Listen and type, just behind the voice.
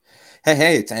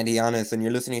Hey, it's Andy Yanis, and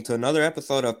you're listening to another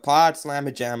episode of Pod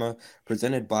Slamma Jamma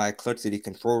presented by Clutch City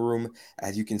Control Room.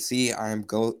 As you can see, I am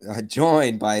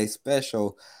joined by a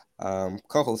special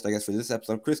co-host, I guess, for this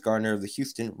episode, Chris Gardner of the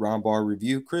Houston Rombar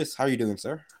Review. Chris, how are you doing,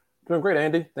 sir? Doing great,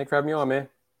 Andy. Thanks for having me on, man.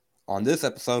 On this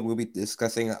episode, we'll be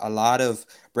discussing a lot of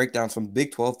breakdowns from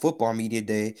Big 12 Football Media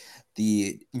Day.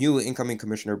 The new incoming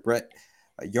commissioner, Brett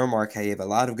Yormark, gave a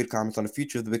lot of good comments on the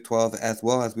future of the Big 12, as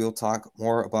well as we'll talk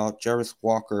more about Jarvis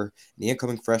Walker, the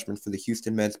incoming freshman for the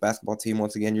Houston men's basketball team.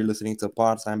 Once again, you're listening to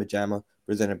Pod Slamma Jamma,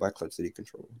 presented by Clutch City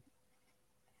Control.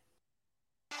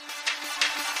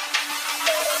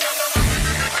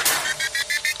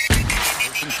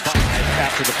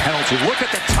 After the penalty, look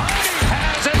at the time he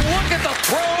has, and look at the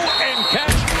throw and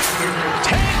catch.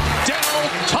 Takedown,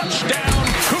 touchdown,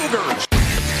 Cougars.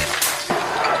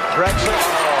 Drexel,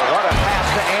 what a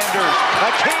pass to Anders.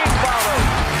 Hakeem follows.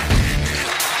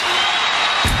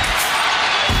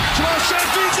 Josh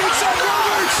Evans inside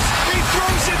Roberts. He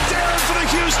throws it down for the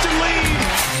Houston lead.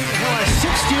 Well, 6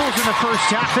 steals in the first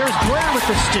half. There's Blair with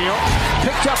the steal,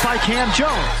 picked up by Cam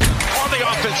Jones. On the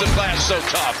offensive glass, so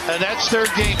tough. And that's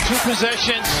third game, 2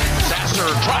 possessions.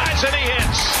 Sasser tries and he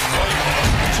hits.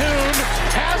 Tune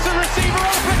has the receiver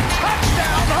open.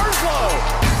 Touchdown,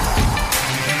 Herslow.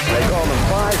 They call them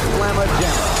Pod Slamma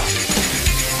Jamma.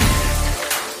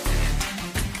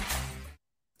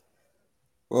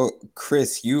 Well,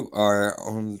 Chris, you are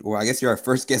on. Well, I guess you're our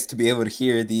first guest to be able to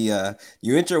hear the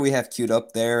new intro we have queued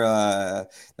up there.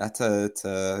 Not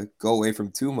to go away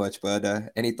from too much, but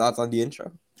any thoughts on the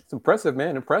intro? It's impressive,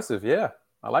 man. Impressive. Yeah,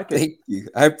 I like it. Thank you.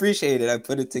 I appreciate it. I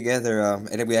put it together, and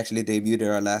then we actually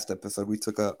debuted our last episode. We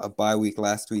took a bye week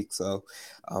last week, so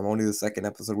only the second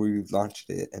episode where we launched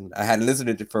it, and I hadn't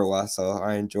listened to it for a while, so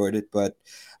I enjoyed it. But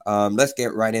let's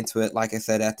get right into it. Like I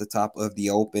said at the top of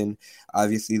the open,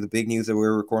 obviously the big news that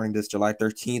we're recording this July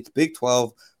 13th, Big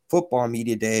 12 Football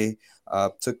Media Day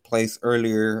took place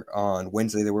earlier on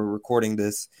Wednesday that we're recording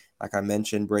this. Like I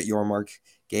mentioned, Brett Yormark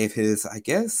gave his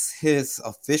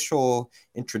official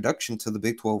introduction to the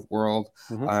Big 12 world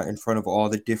in front of all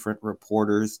the different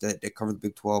reporters that cover the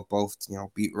Big 12, both,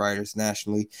 beat writers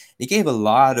nationally. He gave a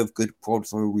lot of good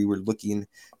quotes where we were looking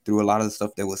through a lot of the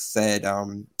stuff that was said.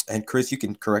 And Chris, you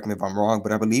can correct me if I'm wrong,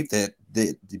 but I believe that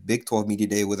the Big 12 Media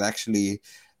Day was actually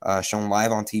shown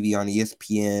live on TV on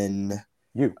ESPN.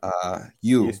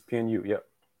 ESPNU, yep.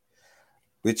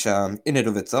 Which in and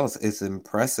of itself is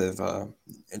impressive.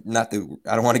 Not that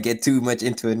I don't want to get too much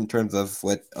into it in terms of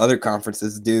what other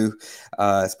conferences do,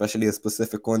 especially a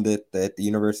specific one that the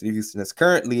University of Houston is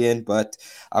currently in. But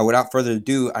without further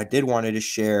ado, I did wanted to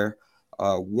share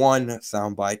one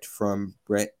soundbite from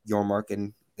Brett Yormark,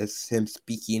 and it's him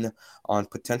speaking on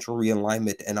potential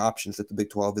realignment and options that the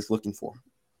Big 12 is looking for.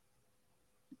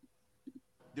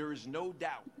 There is no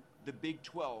doubt the Big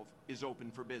 12 is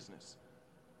open for business.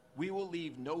 We will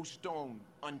leave no stone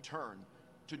unturned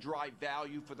to drive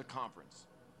value for the conference.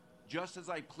 Just as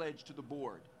I pledged to the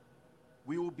board,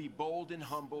 we will be bold and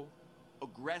humble,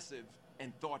 aggressive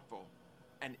and thoughtful,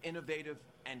 and innovative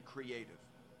and creative,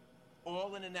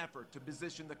 all in an effort to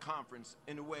position the conference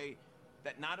in a way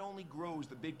that not only grows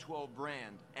the Big 12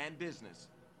 brand and business,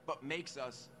 but makes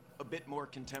us a bit more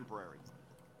contemporary.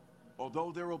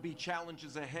 Although there will be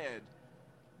challenges ahead,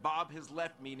 Bob has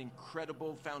left me an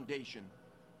incredible foundation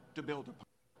to build upon.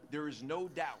 There is no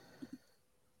doubt.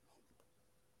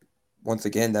 Once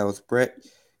again, that was Brett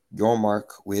Yormark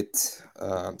with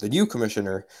the new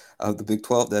commissioner of the Big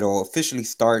 12 that will officially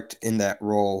start in that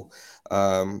role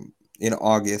in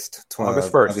August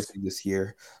 1st. Obviously this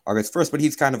year, August 1st. But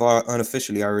he's kind of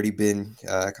unofficially already been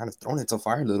kind of thrown into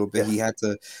fire a little bit. Yeah. He had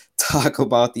to talk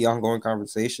about the ongoing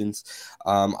conversations.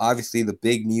 Obviously, the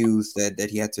big news that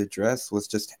he had to address was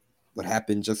just what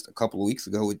happened just a couple of weeks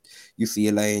ago with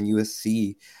UCLA and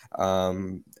USC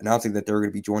announcing that they were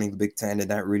going to be joining the Big Ten,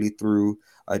 and that really threw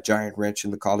a giant wrench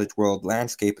in the college world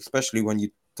landscape, especially when you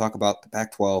talk about the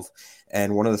Pac-12.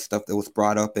 And one of the stuff that was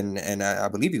brought up, and I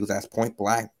believe he was asked point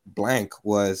blank,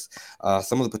 was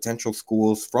some of the potential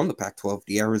schools from the Pac-12,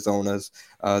 the Arizonas,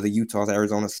 the Utahs,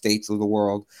 Arizona States of the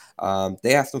world.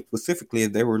 They asked him specifically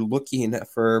if they were looking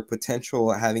for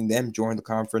potential having them join the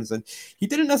conference. And he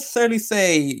didn't necessarily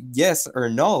say yes or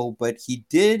no, but he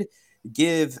did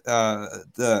give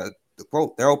the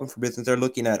quote, they're open for business. They're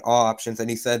looking at all options. And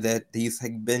he said that he's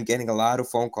been getting a lot of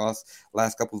phone calls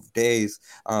last couple of days.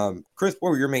 Chris, what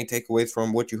were your main takeaways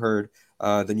from what you heard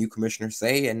the new commissioner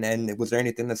say? And then was there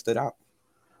anything that stood out?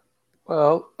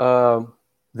 Well,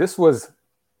 this was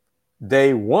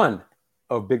day one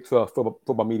of Big 12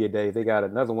 Football Media Day. They got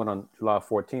another one on July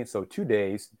 14th. So 2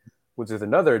 days, which is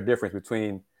another difference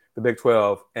between the Big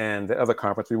 12 and the other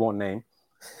conference we won't name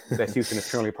that Houston is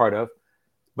currently part of.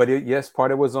 But yes,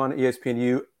 part of it was on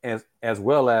ESPNU as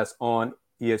well as on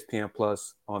ESPN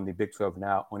Plus on the Big 12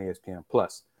 now on ESPN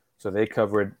Plus. So they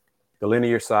covered the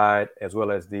linear side as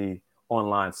well as the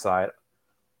online side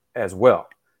as well.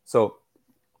 So,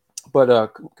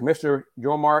 but Commissioner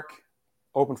Yormark,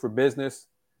 open for business,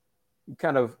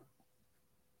 kind of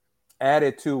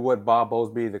added to what Bob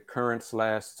Bowlesby, the current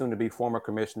 / soon-to-be former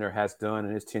commissioner, has done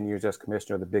in his 10 years as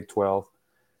commissioner of the Big 12.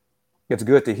 It's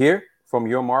good to hear from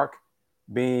Yormark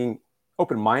being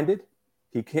open-minded.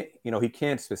 He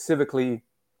can't specifically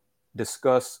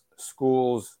discuss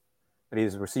schools that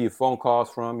he's received phone calls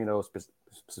from,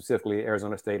 specifically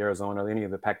Arizona State, Arizona, any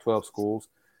of the Pac-12 schools,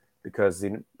 because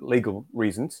legal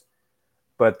reasons.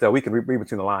 But we can read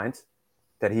between the lines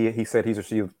that he said he's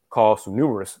received calls from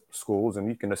numerous schools, and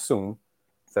you can assume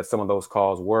that some of those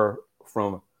calls were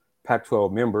from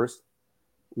Pac-12 members.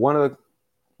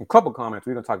 A couple comments,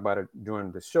 we're going to talk about it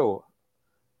during the show,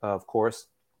 of course,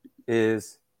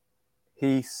 is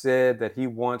he said that he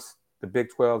wants the Big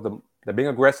 12, they're being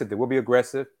aggressive, they will be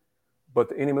aggressive,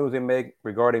 but any moves they make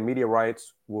regarding media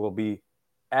rights will be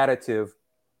additive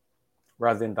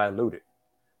rather than diluted.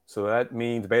 So that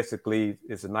means basically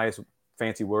it's a nice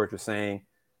fancy word for saying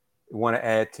we want to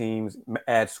add teams,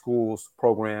 add schools,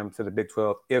 programs to the Big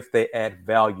 12 if they add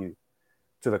value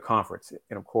to the conference.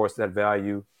 And of course, that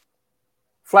value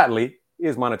flatly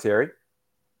is monetary.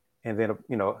 And then,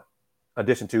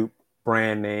 addition to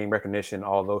brand name recognition,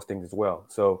 all those things as well.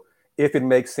 So if it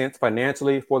makes sense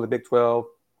financially for the Big 12,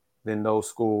 then those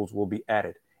schools will be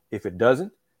added. If it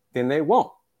doesn't, then they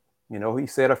won't. He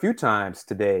said a few times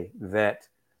today that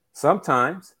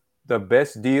sometimes the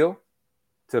best deal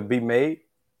to be made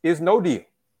is no deal.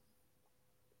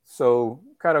 So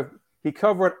he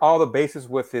covered all the bases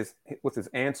with his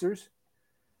answers.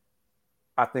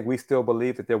 I think we still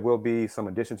believe that there will be some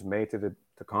additions made to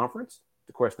the conference.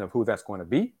 The question of who that's going to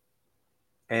be.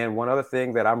 And one other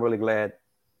thing that I'm really glad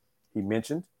he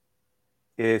mentioned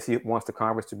is he wants the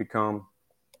conference to become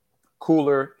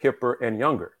cooler, hipper, and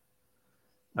younger.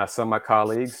 Now, some of my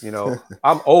colleagues,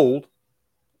 I'm old,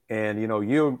 and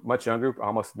you're much younger,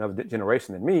 almost another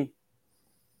generation than me.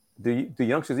 Do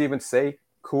youngsters even say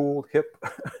cool, hip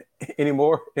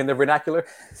anymore in the vernacular?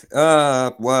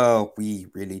 Well, we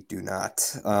really do not.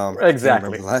 Exactly. I can't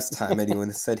remember the last time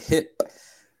anyone said hip.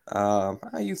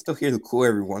 You still hear the cool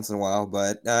every once in a while,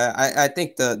 but I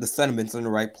think the sentiment's in the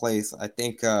right place. I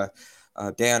think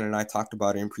Dan and I talked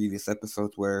about it in previous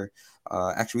episodes where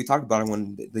actually we talked about it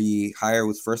when the hire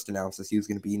was first announced as he was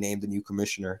going to be named the new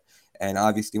commissioner. And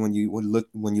obviously, when you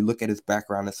look at his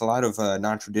background, it's a lot of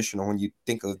non-traditional. When you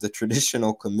think of the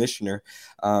traditional commissioner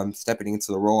stepping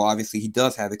into the role, obviously he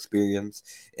does have experience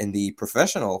in the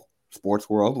professional sports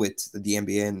world with the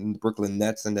NBA and the Brooklyn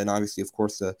Nets, and then obviously, of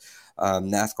course, the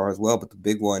NASCAR as well. But the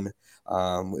big one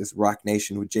is Rock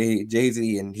Nation with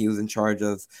Jay-Z, and he was in charge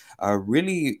of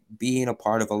really being a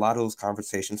part of a lot of those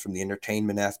conversations from the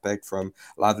entertainment aspect, from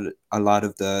a lot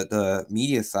of the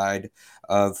media side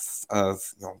of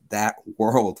that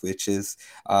world, which is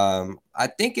I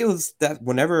think it was that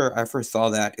whenever I first saw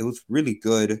that, it was really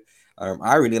good.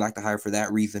 I really like to hire for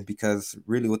that reason, because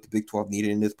really what the Big 12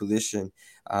 needed in this position,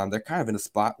 they're kind of in a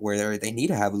spot where they need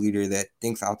to have a leader that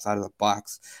thinks outside of the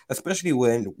box, especially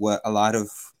when what a lot of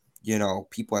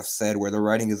people have said, where the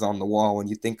writing is on the wall. When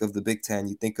you think of the Big Ten,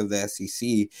 you think of the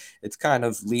SEC, it's kind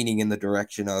of leaning in the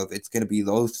direction of it's going to be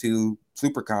those two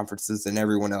super conferences and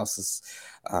everyone else is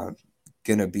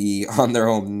going to be on their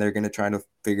own, and they're going to try to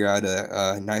figure out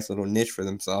a nice little niche for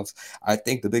themselves. I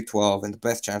think the Big 12 and the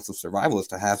best chance of survival is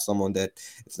to have someone that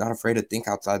is not afraid to think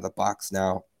outside the box.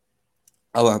 Now,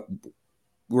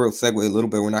 we'll segue a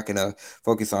little bit. We're not going to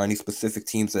focus on any specific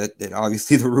teams that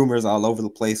obviously the rumors all over the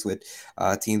place with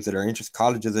teams that are interested,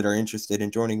 colleges that are interested in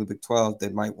joining the Big 12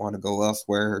 that might want to go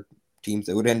elsewhere, teams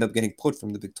that would end up getting put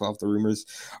from the Big 12. The rumors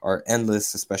are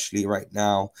endless, especially right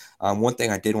now. One thing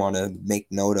I did want to make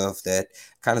note of that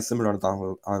kind of similar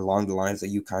along the lines that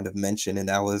you kind of mentioned, and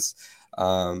that was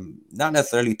not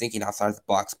necessarily thinking outside the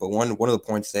box, but one of the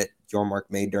points that Yormark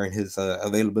made during his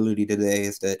availability today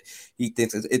is that he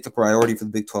thinks it's a priority for the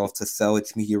Big 12 to sell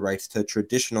its media rights to a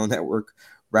traditional network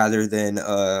rather than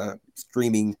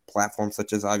streaming platforms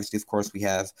such as, obviously, of course, we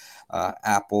have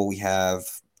Apple, we have,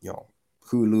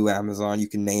 Hulu, Amazon, you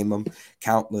can name them,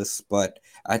 countless. But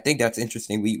I think that's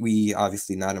interesting. We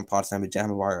obviously not in Potsdam and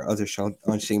Jam, our other show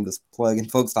on Shameless Plug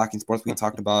and Folks Talking Sports, we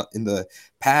talked about in the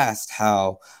past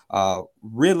how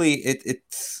really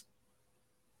it's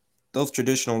those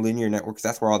traditional linear networks,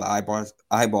 that's where all the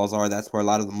eyeballs are. That's where a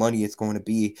lot of the money is going to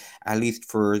be, at least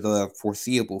for the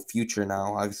foreseeable future.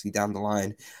 Now, obviously, down the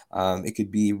line, it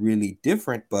could be really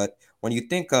different. But when you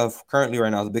think of currently right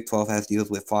now, the Big 12 has deals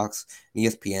with Fox and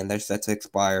ESPN. They're set to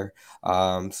expire,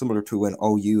 similar to when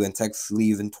OU and Texas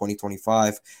leave in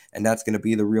 2025. And that's going to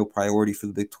be the real priority for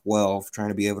the Big 12, trying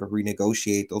to be able to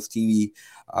renegotiate those TV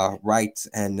rights.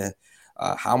 And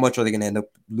how much are they going to end up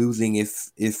losing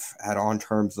if at all, in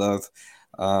terms of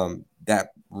that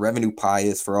revenue pie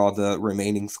is for all the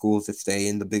remaining schools that stay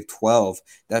in the Big 12?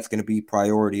 That's going to be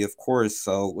priority, of course.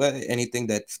 So anything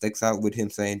that sticks out with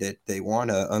him saying that they want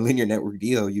a linear network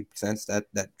deal, you sense that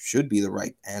should be the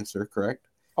right answer, correct?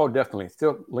 Oh, definitely.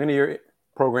 Still, linear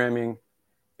programming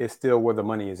is still where the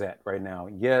money is at right now.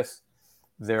 Yes,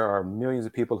 there are millions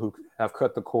of people who have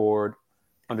cut the cord,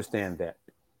 understand that.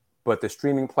 But the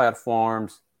streaming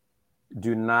platforms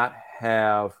do not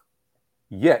have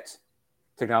yet,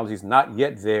 technology is not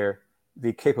yet there,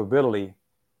 the capability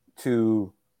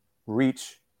to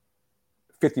reach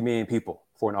 50 million people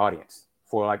for an audience,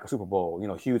 for like a Super Bowl,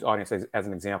 huge audience as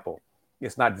an example.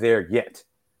 It's not there yet.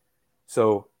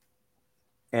 So,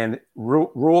 and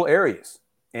rural areas,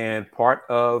 and part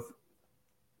of,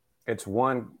 it's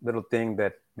one little thing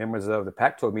that members of the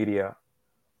Pac-12 media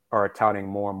are touting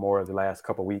more and more the last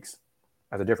couple of weeks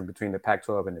as a difference between the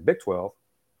Pac-12 and the Big 12.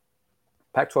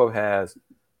 Pac-12 has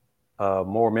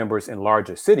more members in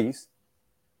larger cities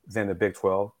than the Big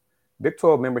 12. Big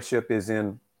 12 membership is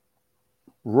in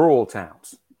rural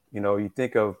towns. You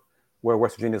think of where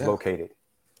West Virginia is located.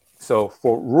 So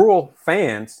for rural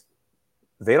fans,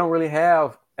 they don't really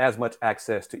have as much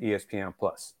access to ESPN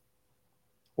Plus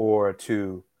or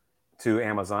to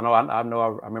Amazon. I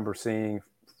remember seeing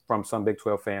from some Big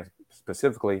 12 fans,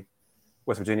 specifically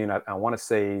West Virginia, and I want to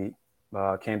say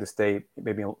Kansas State,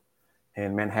 maybe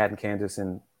in Manhattan, Kansas,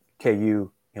 and KU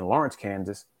in Lawrence,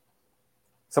 Kansas.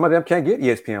 Some of them can't get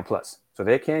ESPN Plus, so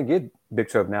they can't get Big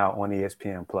 12 Now on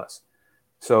ESPN Plus.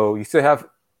 So you still have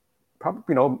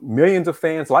probably millions of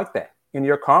fans like that in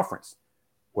your conference.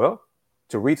 Well,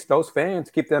 to reach those fans,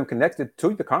 keep them connected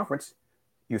to the conference,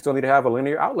 you still need to have a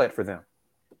linear outlet for them.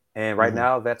 And right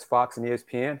now, that's Fox and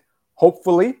ESPN.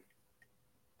 Hopefully,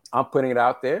 I'm putting it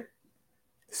out there,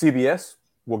 CBS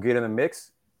will get in the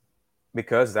mix,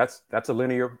 because that's a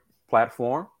linear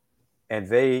platform, and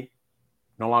they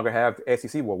no longer have the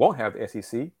SEC, won't have the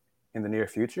SEC in the near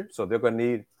future. So they're going to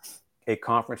need a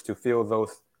conference to fill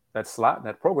that slot,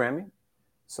 that programming.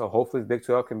 So hopefully the Big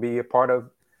 12 can be a part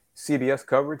of CBS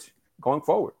coverage going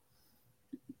forward.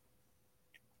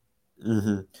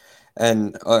 Mm-hmm.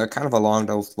 And kind of along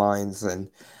those lines, and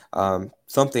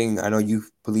something I know you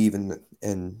believe in,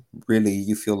 and really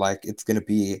you feel like it's going to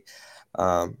be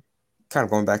kind of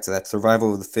going back to that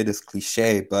survival of the fittest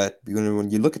cliche, but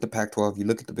when you look at the Pac-12, you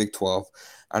look at the Big 12,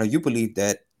 I know you believe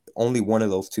that only one of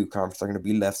those two conferences are going to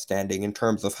be left standing in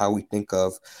terms of how we think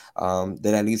of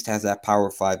that at least has that Power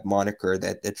 5 moniker,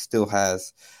 that still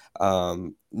has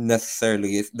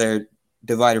necessarily, they're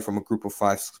divided from a group of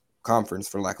five conference,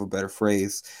 for lack of a better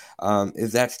phrase.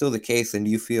 Is that still the case? And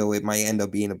do you feel it might end up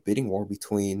being a bidding war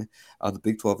between the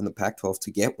Big 12 and the Pac-12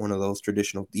 to get one of those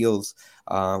traditional deals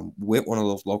with one of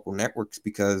those local networks?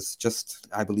 Because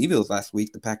I believe it was last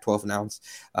week, the Pac-12 announced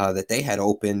that they had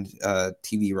opened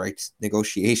TV rights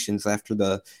negotiations after in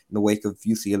the wake of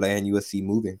UCLA and USC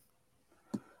moving.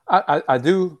 I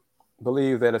do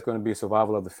believe that it's going to be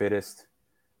survival of the fittest,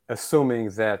 assuming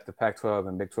that the Pac-12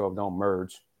 and Big 12 don't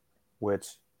merge, which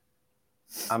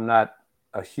I'm not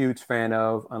a huge fan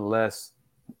of, unless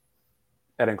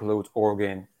that includes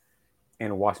Oregon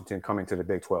and Washington coming to the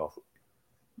Big 12.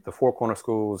 The four corner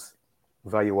schools,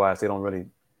 value-wise, they don't really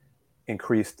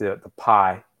increase the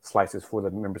pie slices for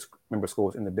the member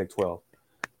schools in the Big 12.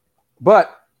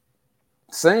 But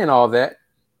saying all that,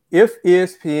 if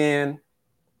ESPN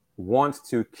wants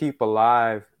to keep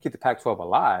the Pac-12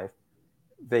 alive,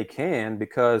 they can,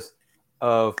 because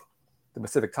of the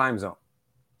Pacific time zone.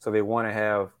 So they want to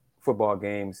have football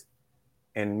games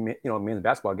and men's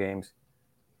basketball games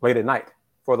late at night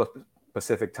for the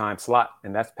Pacific time slot,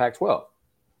 and that's Pac-12.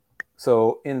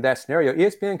 So in that scenario,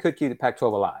 ESPN could keep the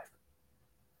Pac-12 alive.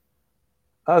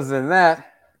 Other than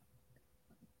that,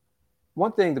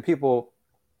 one thing the people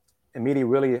in media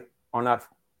really are not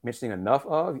mentioning enough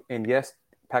of, and yes,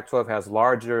 Pac-12 has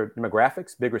larger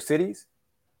demographics, bigger cities,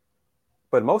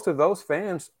 but most of those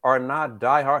fans are not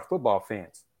diehard football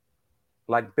fans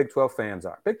like Big 12 fans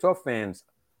are. Big 12 fans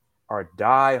are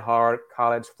diehard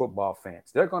college football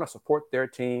fans. They're going to support their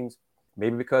teams,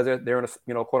 maybe because they're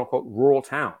in a quote unquote rural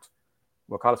towns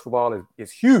where college football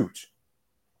is huge.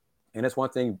 And it's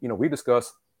one thing we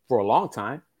discussed for a long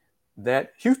time.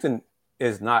 that Houston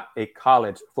is not a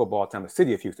college football town. The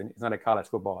city of Houston is not a college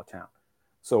football town.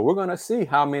 So we're going to see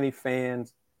how many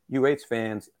fans, UH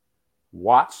fans,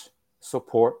 watch,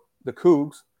 support the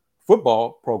Cougs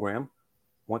football program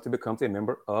once it becomes a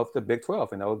member of the Big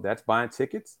 12. That's buying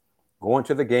tickets, going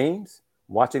to the games,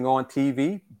 watching on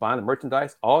TV, buying the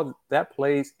merchandise. All that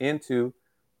plays into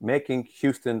making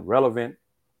Houston relevant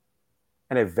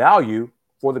and a value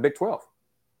for the Big 12.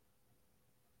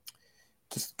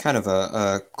 Just kind of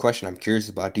a question I'm curious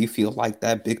about. Do you feel like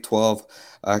that Big 12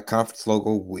 conference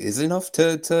logo is enough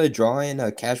to draw in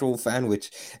a casual fan,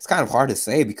 which it's kind of hard to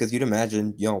say because you'd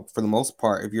imagine, for the most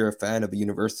part, if you're a fan of a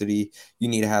university, you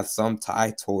need to have some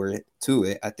tie to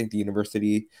it. I think the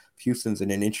University of Houston's in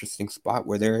an interesting spot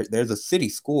where there's a city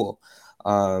school.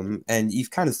 And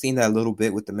you've kind of seen that a little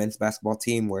bit with the men's basketball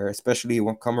team, where especially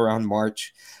when come around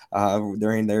March,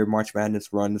 during their March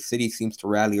Madness run, the city seems to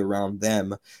rally around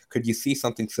them. Could you see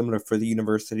something similar for the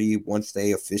university once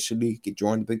they officially get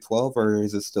joined the Big 12, or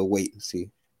is it still wait and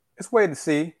see? It's wait and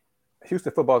see.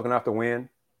 Houston football is going to have to win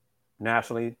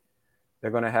nationally. They're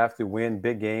going to have to win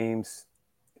big games,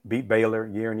 beat Baylor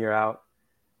year in, year out,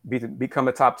 become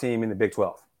a top team in the Big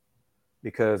 12,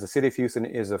 because the city of Houston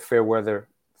is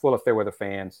full of fair weather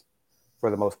fans.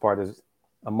 For the most part, is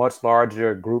a much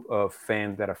larger group of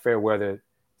fans that are fair weather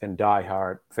than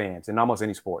diehard fans in almost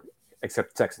any sport,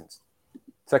 except Texans.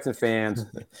 Texans fans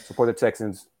support the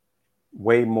Texans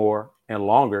way more and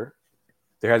longer.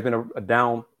 There has been a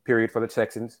down period for the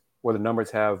Texans where the numbers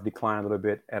have declined a little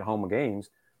bit at home games,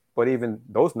 but even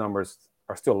those numbers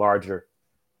are still larger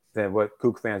than what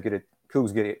Cougs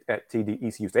get at TD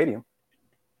ECU Stadium.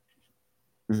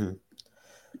 Mm-hmm.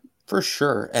 For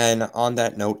sure. And on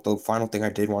that note, the final thing I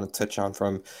did want to touch on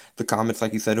from the comments,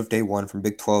 like you said, of day one from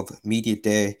Big 12 Media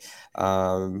Day.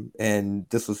 And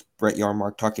this was Brett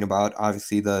Yarmark talking about,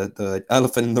 obviously, the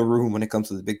elephant in the room when it comes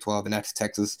to the Big 12, and that's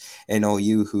Texas and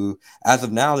OU, who, as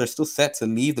of now, they're still set to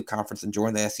leave the conference and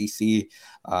join the SEC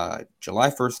July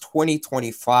 1st,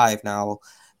 2025. Now,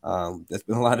 there's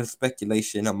been a lot of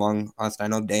speculation among us. I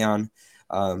know Dayon,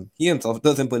 he himself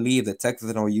doesn't believe that Texas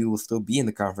and OU will still be in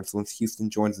the conference once Houston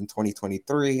joins in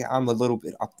 2023. I'm a little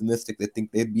bit optimistic. I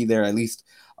think they'd be there at least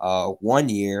 1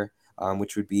 year,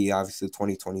 which would be obviously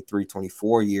the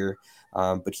 2023-24 year.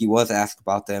 But he was asked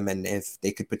about them and if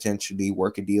they could potentially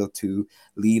work a deal to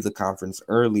leave the conference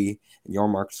early. And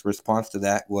Yarmark's response to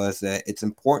that was that it's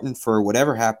important for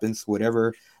whatever happens,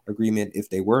 whatever agreement, if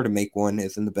they were to make one,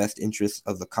 is in the best interest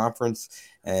of the conference.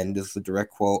 And this is a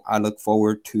direct quote: "I look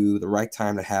forward to the right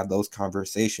time to have those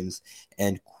conversations,"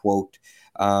 end quote.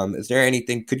 Is there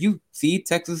anything, could you see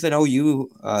Texas and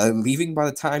OU leaving by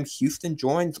the time Houston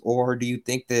joins, or do you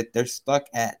think that they're stuck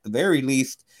at the very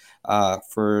least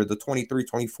for the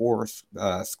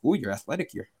 23-24 school year,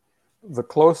 athletic year? The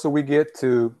closer we get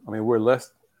to, we're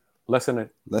less than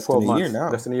 12 months, year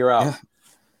now. Less than a year out. Yeah.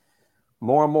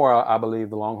 More and more, I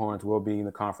believe the Longhorns will be in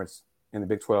the conference in the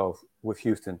Big 12 with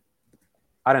Houston.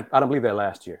 I don't believe that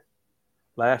last year.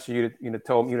 Last year, you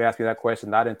told me, you asked me that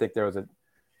question. I didn't think there was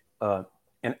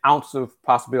an ounce of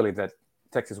possibility that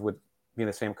Texas would be in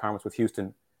the same conference with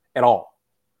Houston at all.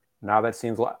 Now that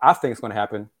seems like, I think it's going to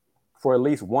happen for at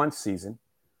least one season.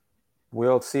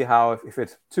 We'll see how, if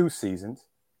it's 2 seasons.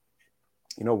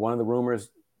 One of the rumors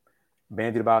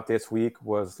bandied about this week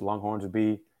was Longhorns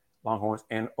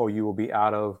and OU will be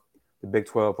out of the Big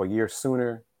 12 a year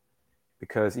sooner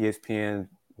because ESPN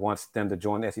wants them to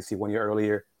join the SEC 1 year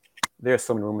earlier. There's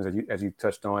so many rumors, as you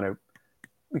touched on.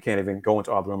 We can't even go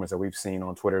into all the rumors that we've seen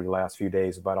on Twitter the last few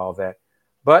days about all that.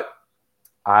 But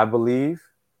I believe,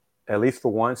 at least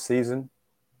for one season,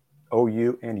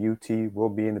 OU and UT will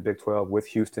be in the Big 12 with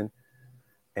Houston.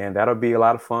 And that'll be a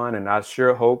lot of fun. And I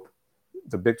sure hope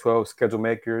the Big 12 schedule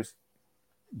makers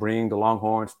bring the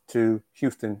Longhorns to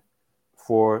Houston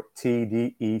for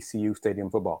TDECU Stadium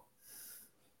football.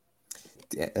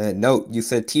 Note, you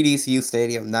said TDECU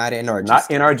Stadium, not NRG. Not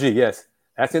NRG, yes.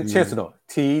 That's intentional.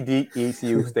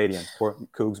 TDECU Stadium for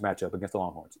Cougs matchup against the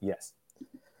Longhorns. Yes.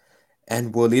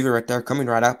 And we'll leave it right there. Coming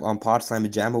right up on Pod Slam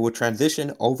and Jamma, we'll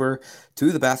transition over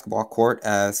to the basketball court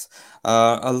as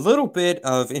a little bit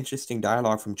of interesting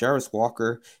dialogue from Jarace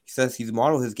Walker. He says he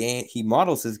models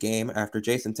his game after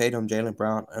Jason Tatum, Jaylen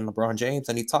Brown, and LeBron James.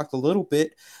 And he talked a little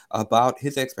bit about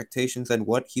his expectations and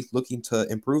what he's looking to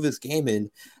improve his game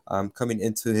in coming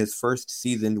into his first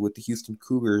season with the Houston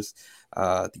Cougars.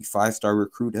 The 5-star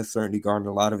recruit has certainly garnered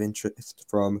a lot of interest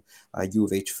from U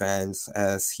of H fans,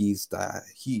 as he,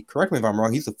 correct me if I'm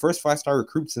wrong, he's the first 5-star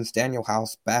recruit since Daniel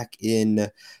House back in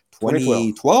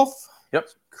 2012? Yep.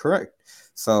 Correct.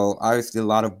 So obviously a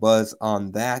lot of buzz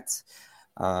on that.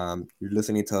 You're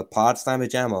listening to Pod Slam and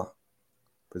Jamma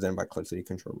presented by Clutch City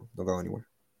Control Room. Don't go anywhere.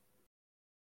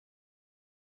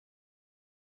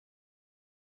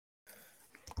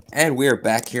 And we are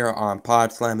back here on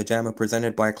Pod Slam Jamma,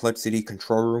 presented by Clutch City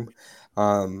Control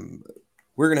Room.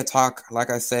 We're going to talk, like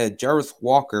I said, Jarace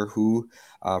Walker, who,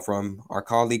 from our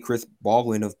colleague Chris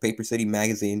Baldwin of Paper City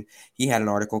Magazine, he had an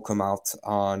article come out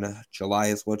on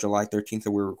July 13th,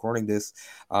 that we're recording this,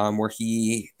 where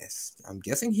I'm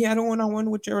guessing he had a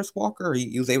one-on-one with Jarace Walker.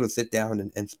 He was able to sit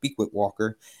down and speak with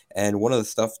Walker. And one of the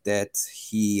stuff that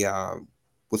he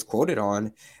was quoted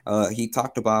on, he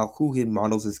talked about who he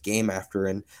models his game after.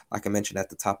 And like I mentioned at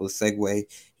the top of the segue,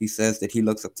 he says that he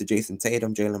looks up to Jason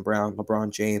Tatum, Jaylen Brown,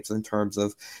 LeBron James in terms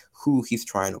of who he's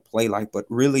trying to play like. But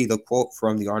really, the quote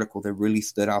from the article that really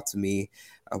stood out to me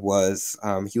was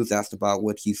he was asked about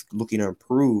what he's looking to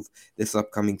improve this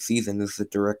upcoming season. This is a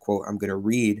direct quote I'm going to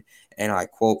read, and I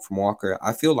quote from Walker: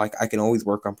 "I feel like I can always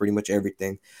work on pretty much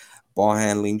everything. Ball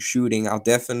handling, shooting,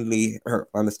 handling,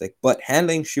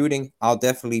 shooting, I'll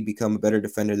definitely become a better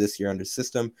defender this year under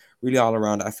system. Really all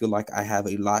around, I feel like I have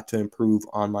a lot to improve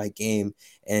on my game,"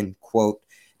 end quote.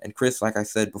 And Chris, like I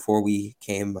said before we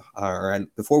went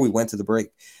to the break,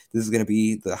 this is going to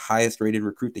be the highest rated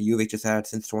recruit that UH has had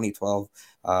since 2012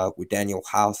 with Daniel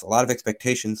House. A lot of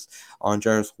expectations on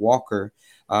Jarace Walker.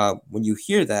 When you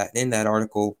hear that in that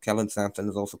article, Kellen Sampson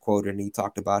is also quoted, and he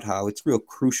talked about how it's real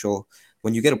crucial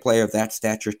when you get a player of that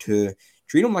stature to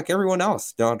treat him like everyone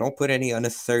else. Don't put any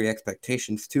unnecessary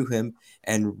expectations to him.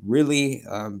 And really,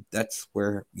 that's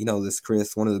where, this,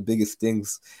 Chris, one of the biggest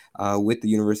things with the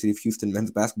University of Houston men's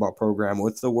basketball program,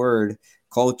 what's the word?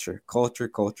 Culture.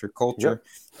 Yep.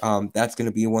 That's going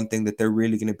to be one thing that they're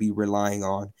really going to be relying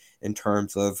on in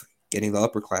terms of getting the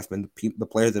upperclassmen, the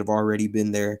players that have already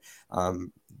been there.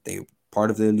 They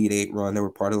part of the Elite Eight run. They were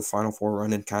part of the Final Four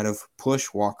run, and kind of push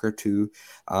Walker to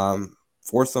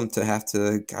force them to have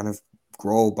to kind of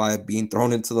grow by being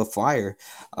thrown into the fire.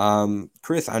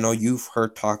 Chris, I know you've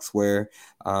heard talks where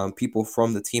people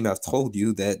from the team have told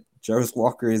you that Jarace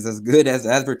Walker is as good as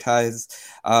advertised.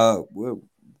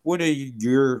 What are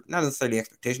your, not necessarily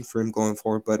expectations for him going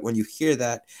forward, but when you hear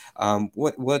that,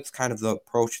 what's kind of the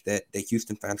approach that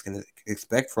Houston fans can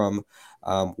expect from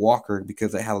Walker,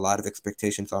 because they have a lot of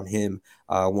expectations on him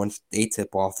once they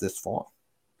tip off this fall?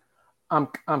 I'm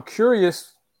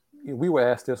curious. We were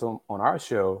asked this on our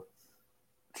show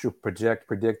to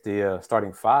predict the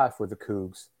starting five for the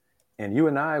Cougs, and you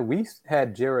and I, we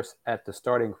had Jarace at the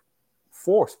starting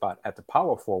four spot, at the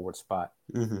power forward spot.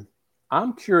 Mm-hmm.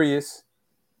 I'm curious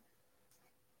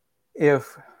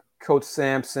if Coach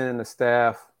Sampson and the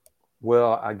staff,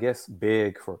 well, I guess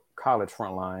big for college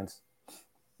front lines,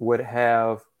 would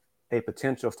have a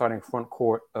potential starting front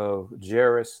court of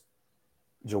Jarace,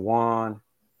 Juwan,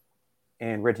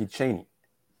 and Reggie Chaney,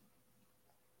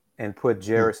 and put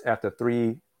Jarace at the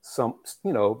three,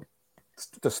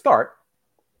 to start.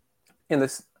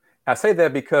 I say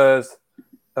that because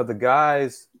of the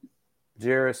guys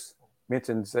Jarace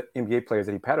mentions, NBA players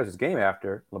that he patterns his game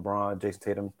after: LeBron, Jason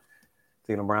Tatum,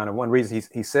 Jaylen Brown. And one reason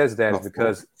he says that is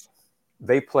because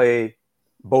they play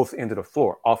both ends of the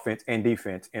floor, offense and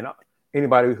defense. And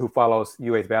anybody who follows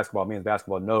UH basketball, men's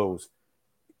basketball, knows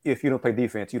if you don't play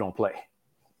defense, you don't play.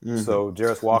 Mm-hmm. So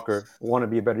Jarace Walker want to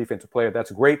be a better defensive player.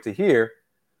 That's great to hear.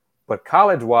 But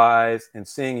college-wise, and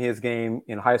seeing his game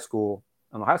in high school,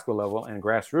 on the high school level and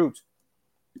grassroots,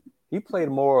 he played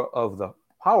more of the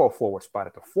power forward spot,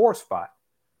 at the four spot.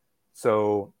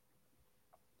 So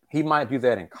he might do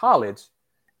that in college.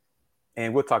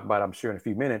 And we'll talk about it, I'm sure, in a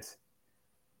few minutes.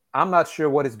 I'm not sure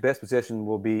what his best position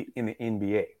will be in the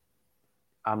NBA.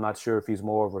 I'm not sure if he's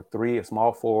more of a three, a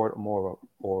small forward,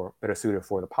 or better suited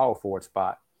for the power forward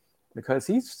spot, because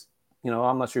he's,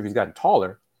 I'm not sure if he's gotten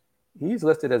taller. He's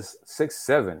listed as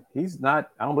 6'7". He's not,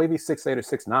 I don't believe he's 6'8" or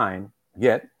 6'9"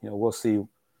 yet. We'll see.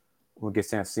 We'll get a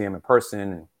chance to see him in person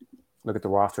and look at the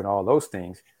roster and all those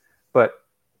things. But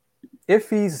if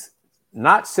he's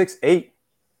not 6'8",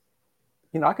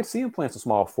 I could see him playing some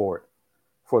small forward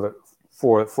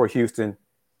for Houston.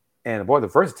 And boy, the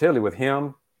versatility with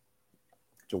him,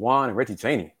 Juwan, and Reggie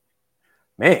Chaney,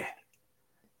 man,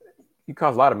 you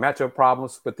cause a lot of matchup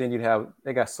problems. But then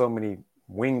they got so many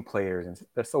wing players, and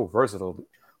they're so versatile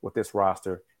with this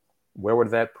roster. Where would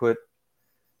that put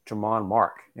Jamon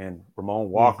Mark and Ramon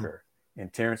Walker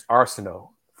and Terrence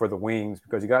Arsenault for the wings?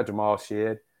 Because you got Jamal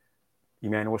Shead,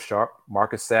 Emmanuel Sharp,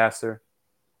 Marcus Sasser,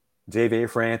 J.V.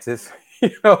 Francis.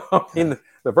 The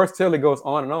versatility goes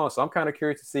on and on. So I'm kind of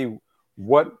curious to see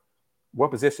what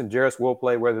position Jarace will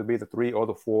play, whether it be the 3 or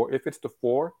the 4. If it's the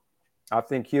 4, I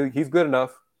think he's good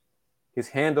enough. His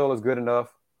handle is good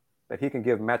enough that he can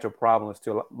give matchup problems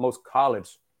to most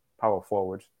college power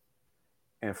forwards.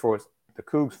 And for the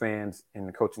Cougs fans and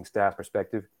the coaching staff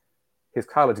perspective, his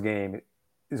college game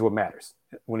is what matters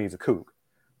when he's a Coug.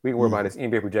 We can worry about his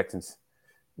NBA projections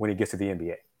when he gets to the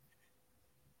NBA.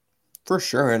 For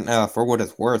sure, and for what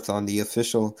it's worth, on the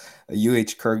official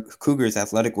Cougars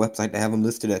athletic website, they have him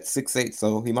listed at 6'8",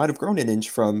 so he might have grown an inch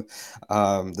from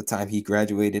the time he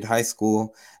graduated high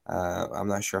school. I'm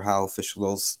not sure how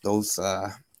official those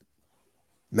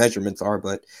measurements are,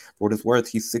 but for what it's worth,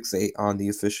 he's 6'8" on the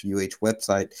official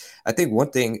website. I think one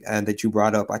thing that you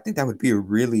brought up, I think that would be a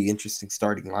really interesting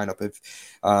starting lineup. If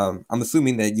I'm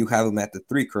assuming that you have him at the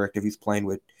 3, correct? If he's playing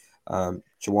with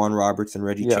J'Wan Roberts and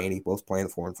Reggie Chaney, both playing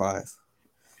the 4 and 5.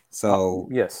 So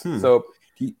yes. So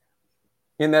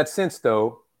in that sense,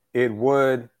 though, it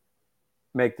would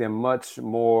make them much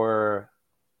more,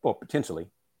 well, potentially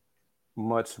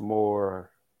much more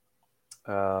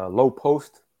low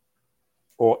post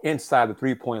or inside the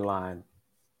 3-point line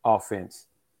offense,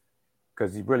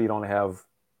 because you really don't have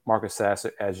Marcus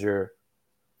Sasser as your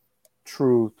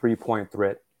true 3-point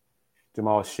threat.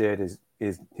 Jamal Shead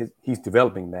he's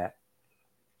developing that.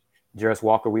 Jarace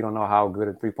Walker, we don't know how good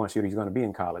a 3-point shooter he's going to be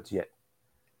in college yet.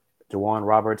 J'Wan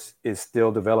Roberts is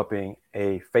still developing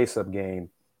a face-up game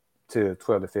to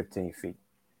 12 to 15 feet.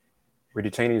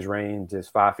 Reggie Chaney's range is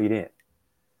 5 feet in.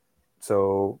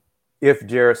 So if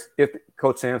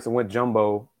Coach Sampson went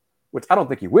jumbo, which I don't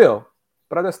think he will,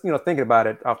 but I just, thinking about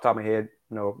it off the top of my head,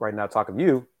 right now talking to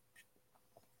you,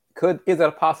 is that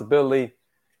a possibility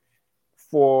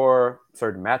for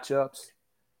certain matchups?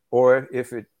 Or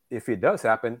if it does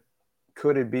happen,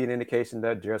 could it be an indication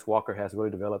that Jarace Walker has really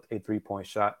developed a 3-point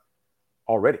shot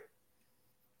already?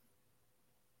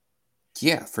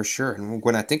 Yeah, for sure. And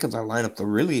when I think of that lineup,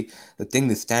 the thing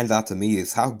that stands out to me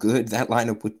is how good that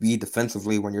lineup would be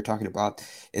defensively when you're talking about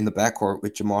in the backcourt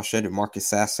with Jamal Shead and Marcus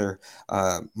Sasser.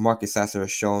 Marcus Sasser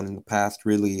has shown in the past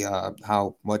really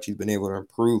how much he's been able to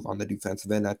improve on the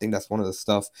defensive end. I think that's one of the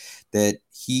stuff that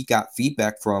he got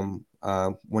feedback from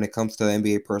when it comes to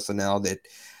NBA personnel that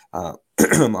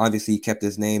obviously he kept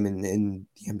his name in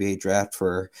the NBA draft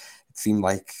for, it seemed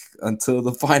like, until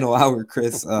the final hour,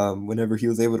 Chris, whenever he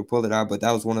was able to pull it out. But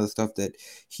that was one of the stuff that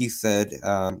he said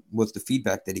was the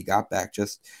feedback that he got back,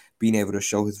 just being able to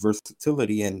show his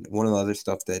versatility. And one of the other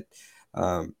stuff that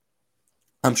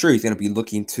I'm sure he's going to be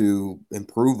looking to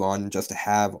improve on, just to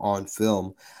have on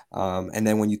film. And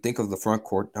then when you think of the front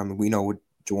court, I mean, we know what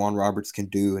J'Wan Roberts can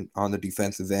do on the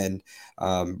defensive end,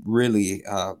 really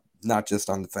not just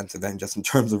on the defensive end, just in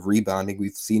terms of rebounding.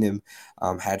 We've seen him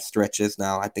had stretches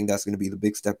now. I think that's going to be the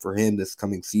big step for him this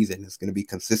coming season. It's going to be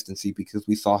consistency, because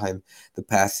we saw him the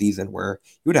past season where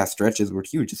he would have stretches where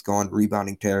he would just go on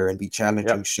rebounding tear and be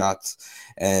challenging shots.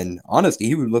 And honestly,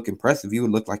 he would look impressive. He would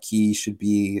look like he should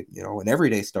be, an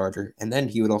everyday starter. And then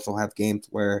he would also have games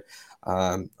where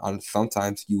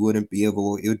sometimes it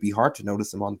would be hard to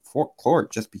notice him on the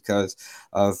court just because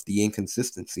of the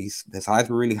inconsistencies. His highs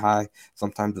were really high,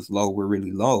 sometimes his low were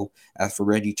really low. As for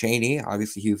Reggie Chaney,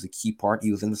 obviously he was a key part.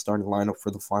 He was in the starting lineup for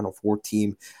the Final Four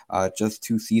team just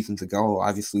 2 seasons ago.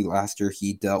 Obviously last year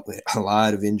he dealt with a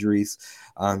lot of injuries.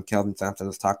 Kelvin Sampson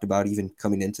has talked about even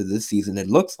coming into this season. It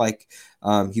looks like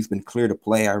he's been clear to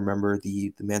play. I remember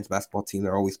the men's basketball team,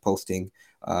 they're always posting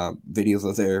videos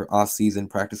of their off-season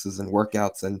practices and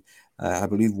workouts, and I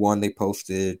believe one they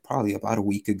posted probably about a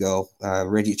week ago.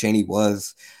 Reggie Chaney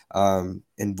was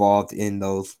involved in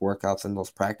those workouts and those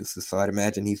practices, so I'd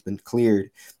imagine he's been cleared,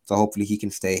 so hopefully he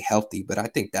can stay healthy. But I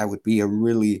think that would be a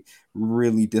really,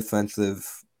 really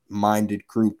defensive-minded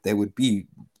group. That would be,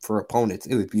 for opponents,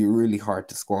 it would be really hard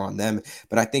to score on them.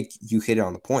 But I think you hit it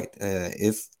on the point.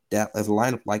 If a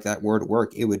lineup like that were to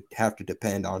work, it would have to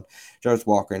depend on Jarace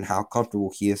Walker and how comfortable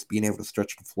he is being able to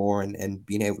stretch the floor and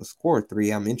being able to score a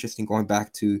 3. I'm interested in going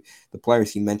back to the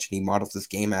players he mentioned he models this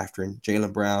game after, and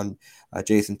Jaylen Brown,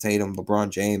 Jason Tatum, LeBron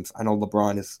James. I know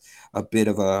LeBron is a bit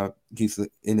of he's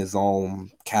in his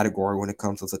own category when it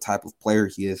comes to the type of player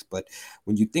he is, but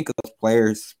when you think of those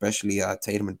players, especially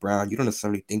Tatum and Brown, you don't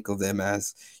necessarily think of them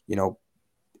as, in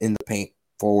the paint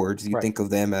forwards. You think of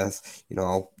them as,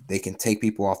 they can take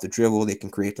people off the dribble, they can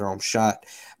create their own shot.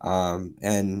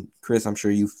 And Chris, I'm sure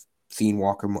you've seen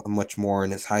Walker much more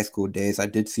in his high school days. I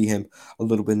did see him a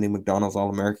little bit in the McDonald's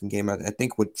All-American game. I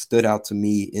think what stood out to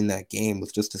me in that game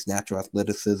was just his natural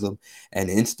athleticism and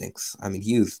instincts. I mean,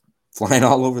 he was flying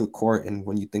all over the court, and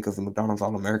when you think of the McDonald's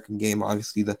All-American game,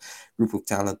 obviously the group of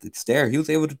talent that's there, he was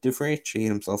able to differentiate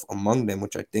himself among them,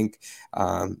 which I think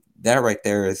that right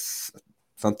there is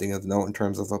something of note in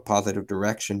terms of a positive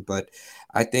direction. But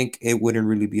I think it wouldn't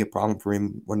really be a problem for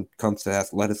him when it comes to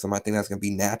athleticism. I think that's going to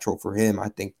be natural for him. I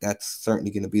think that's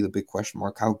certainly going to be the big question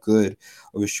mark, how good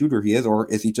of a shooter he is, or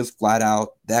is he just flat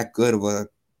out that good of a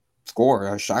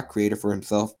scorer, a shot creator for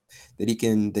himself that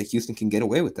Houston can get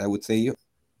away with that, would say you.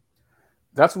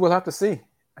 That's what we'll have to see.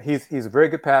 He's a very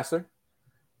good passer.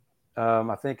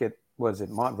 I think it was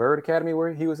Montverde Academy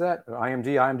where he was at,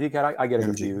 IMG. I get it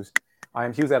confused.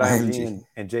 He was at IMG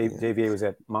and JVA was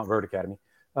at Montverde Academy.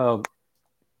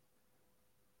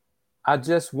 I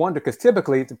just wonder, because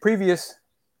typically the previous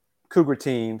Cougar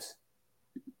teams,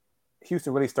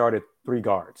 Houston really started 3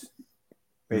 guards,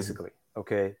 basically.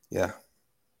 Okay. Yeah.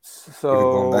 So even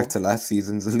going back to last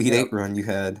season's Elite Eight run, you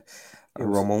had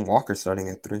Ramon Walker starting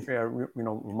at 3. Yeah,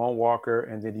 Ramon Walker,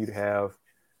 and then you'd have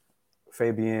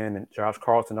Fabian and Josh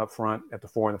Carlton up front at the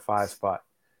 4 and the 5 spot.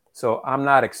 So I'm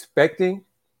not expecting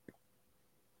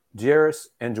Jarace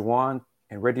and Juwan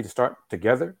and Reggie to start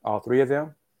together, all 3 of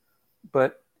them.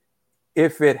 But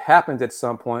if it happens at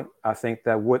some point, I think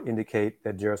that would indicate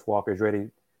that Jarace Walker is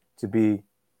ready to be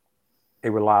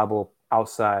a reliable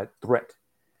outside threat.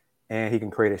 And he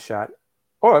can create a shot.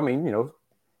 Or,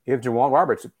 if Juwan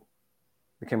Roberts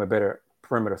became a better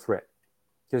perimeter threat.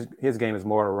 His game is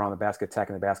more around the basket,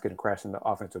 attacking the basket and crashing the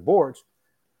offensive boards.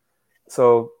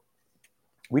 So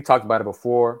we talked about it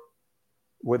before.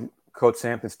 Would Coach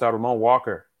Sampson start Ramon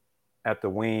Walker at the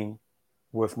wing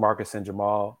with Marcus and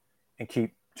Jamal and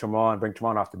keep bring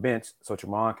Tremont off the bench so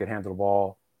Tremont could handle the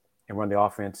ball and run the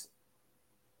offense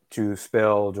to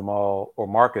spell Jamal or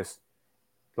Marcus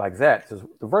like that? So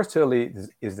the versatility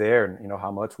is there. And,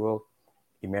 how much will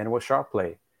Emmanuel Sharp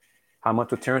play? How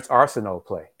much will Terrence Arsenault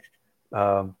play?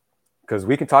 Because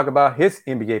we can talk about his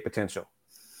NBA potential.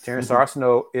 Terrence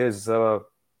Arsenault is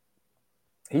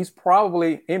he's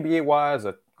probably NBA-wise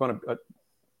going to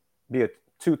be a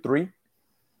 2-3.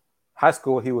 High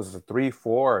school, he was a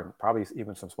 3-4, and probably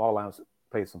even some small lines,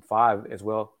 played some 5 as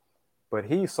well. But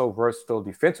he's so versatile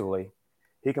defensively.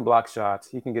 He can block shots.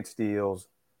 He can get steals.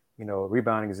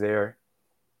 Rebounding is there.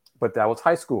 But that was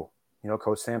high school.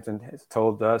 Coach Sampson has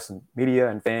told us and media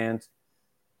and fans,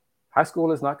 high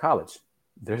school is not college.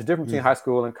 There's a difference between high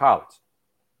school and college.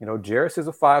 Jarace is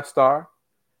a 5-star.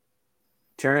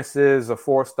 Terrence is a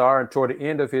 4-star. And toward the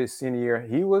end of his senior year,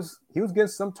 he was getting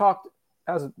some talk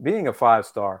as being a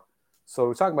 5-star. So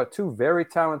we're talking about 2 very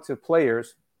talented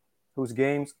players whose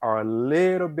games are a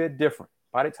little bit different.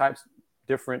 Body types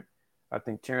different. I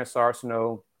think Terrence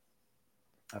Arsenault,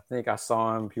 I think I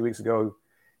saw him a few weeks ago.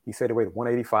 He said he weighed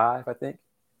 185, I think.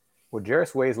 Well,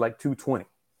 Jarace weighs like 220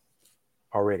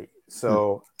 already.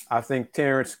 So I think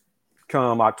Terrence,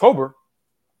 come October,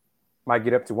 might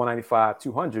get up to 195,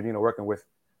 200, working with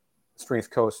strength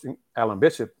coach Alan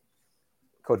Bishop.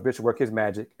 Coach Bishop work his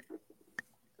magic.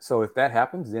 So if that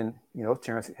happens, then,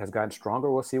 Terrence has gotten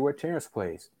stronger. We'll see where Terrence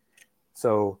plays.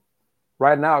 So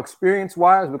right now,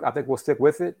 experience-wise, I think we'll stick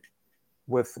with it,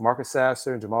 with Marcus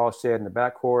Sasser and Jamal Shead in the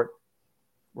backcourt,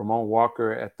 Ramon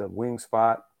Walker at the wing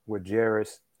spot with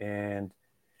Jarace and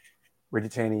Reggie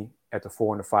Chaney at the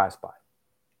 4 and the 5 spot.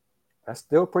 That's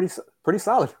still pretty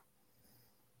solid.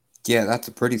 Yeah, that's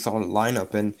a pretty solid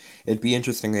lineup, and it'd be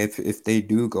interesting if they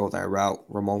do go that route,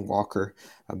 Ramon Walker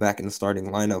back in the starting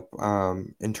lineup.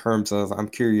 In terms of, I'm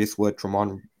curious what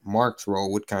Tremont Mark's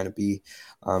role would kind of be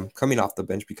coming off the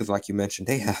bench, because like you mentioned,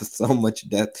 they have so much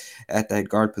depth at that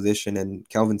guard position. And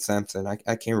Kelvin Sampson, I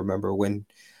can't remember when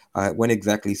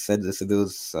exactly he said this, if it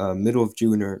was middle of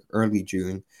June or early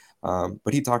June,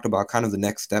 but he talked about kind of the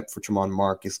next step for Tremont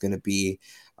Mark is going to be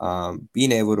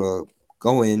being able to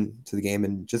go into the game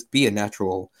and just be a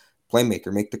natural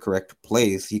playmaker, make the correct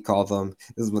plays. He called them,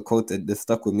 this is a quote that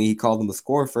stuck with me, he called them a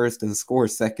score first and a score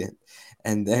second,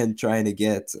 and then trying to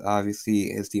get, obviously,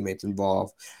 his teammates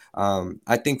involved.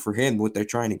 I think for him, what they're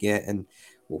trying to get, and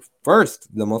first,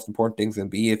 the most important thing is going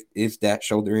to be is that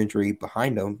shoulder injury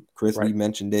behind him. Chris, we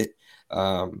mentioned it,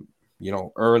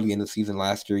 early in the season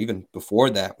last year, even before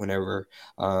that, whenever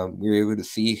we were able to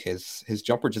see his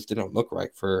jumper just didn't look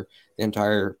right for the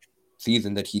entire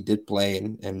season that he did play,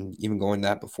 and even going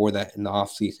that before that in the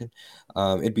off season.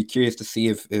 It'd be curious to see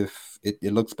if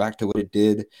it looks back to what it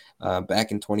did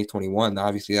back in 2021.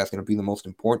 Obviously, that's going to be the most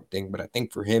important thing, but I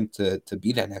think for him to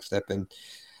be that next step, and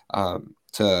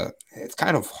it's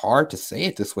kind of hard to say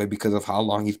it this way because of how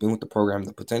long he's been with the program,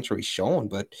 the potential he's shown,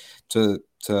 but to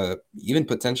even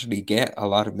potentially get a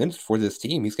lot of minutes for this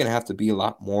team, he's going to have to be a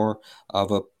lot more of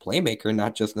a playmaker,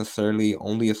 not just necessarily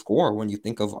only a scorer, when you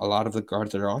think of a lot of the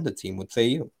guards that are on the team, would say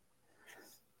you.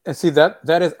 And see, that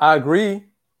is, I agree,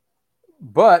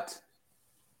 but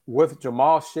with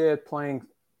Jamal Shead playing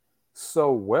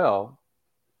so well,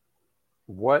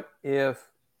 what if,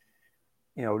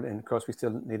 and of course we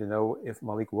still need to know if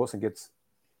Malik Wilson gets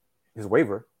his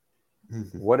waiver.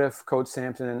 Mm-hmm. What if Coach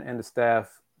Sampson and the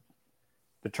staff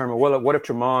determine, well, what if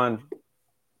Tremont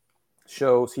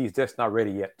shows he's just not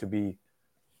ready yet to be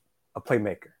a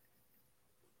playmaker?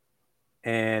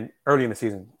 And early in the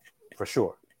season, for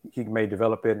sure, he may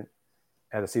develop it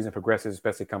as the season progresses,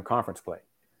 especially come conference play.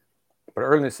 But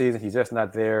early in the season, he's just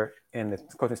not there, and the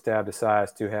coaching staff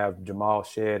decides to have Jamal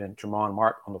Shead and Tremont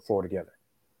Mark on the floor together.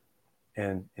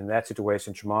 And in that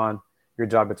situation, Tremont, your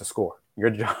job is to score.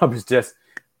 Your job is just,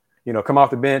 come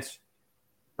off the bench,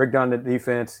 break down the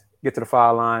defense, get to the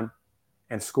foul line,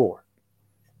 and score.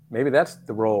 Maybe that's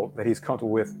the role that he's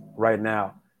comfortable with right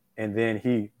now. And then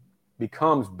he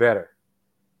becomes better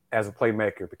as a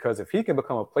playmaker, because if he can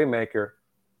become a playmaker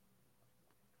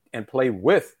and play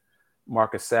with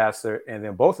Marcus Sasser, and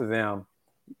then both of them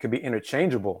can be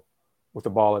interchangeable with the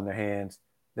ball in their hands,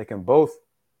 they can both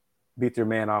beat their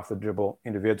man off the dribble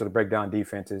individually, break down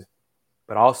defenses,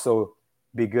 but also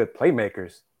be good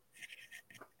playmakers.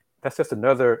 That's just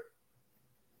another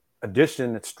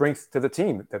addition and strength to the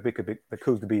team that the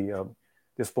Cougs could be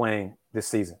displaying this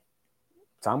season.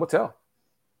 Time will tell.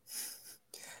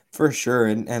 For sure,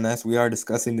 and as we are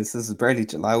discussing this is barely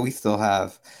July. We still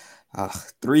have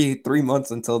 3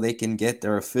 months until they can get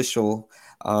their official,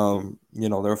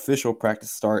 their official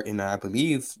practice start. And I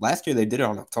believe last year they did it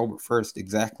on October 1st,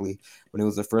 exactly when it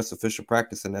was their first official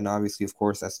practice. And then obviously, of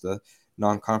course, as the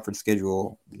non-conference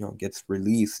schedule, gets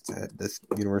released, this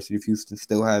University of Houston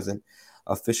still hasn't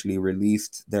officially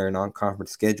released their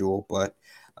non-conference schedule, but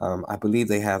I believe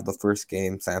they have the first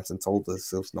game. Sampson told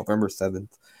us it was November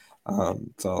 7th.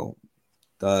 So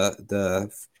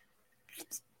the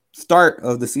start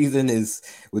of the season is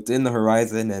within the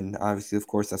horizon, and obviously, of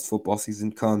course, as football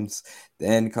season comes,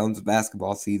 then comes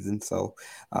basketball season. So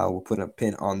we'll put a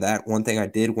pin on that. One thing I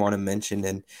did want to mention,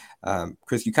 and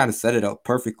Chris, you kind of set it up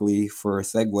perfectly for a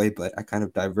segue, but I kind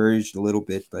of diverged a little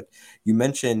bit. But you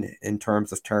mentioned in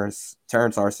terms of Terrence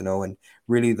Arsenault and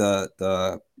really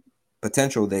the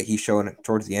potential that he showed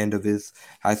towards the end of his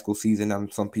high school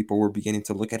season. Some people were beginning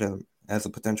to look at him as a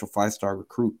potential 5-star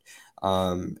recruit.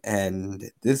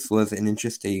 And this was an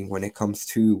interesting, when it comes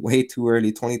to way too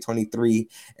early 2023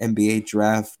 NBA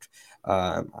draft.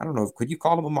 I don't know, could you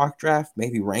call them a mock draft?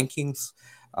 Maybe rankings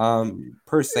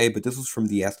per se, but this was from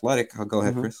The Athletic. I'll go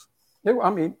ahead, Chris.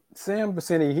 Sam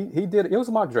Vecenie, he did, it was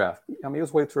a mock draft. It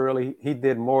was way too early. He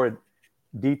did more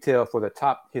detail for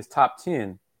his top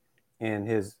 10 in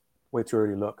his way too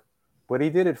early look, but he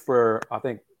did it for, I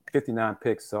think, 59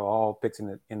 picks, so all picks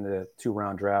in the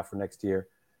 2-round draft for next year,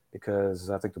 because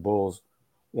I think the Bulls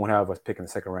won't have us pick in the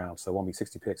second round, so it won't be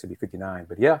 60 picks, it'll be 59.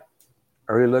 But yeah,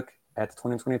 early look at the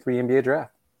 2023 NBA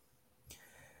draft.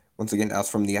 Once again, that was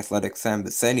from The Athletic, Sam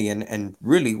Vecenie, and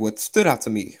really what stood out to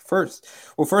me first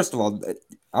of all,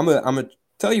 I'm gonna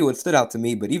tell you what stood out to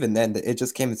me, but even then, it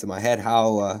just came into my head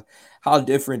how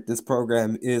different this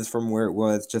program is from where it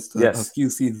was just a few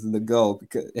seasons ago.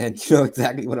 And you know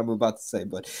exactly what I'm about to say.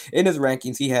 But in his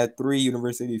rankings, he had 3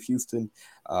 University of Houston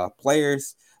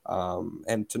players.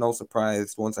 And to no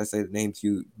surprise, once I say the names,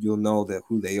 you'll know that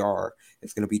who they are.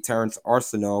 It's going to be Terrence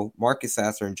Arsenault, Marcus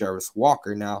Sasser, and Jarace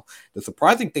Walker. Now, the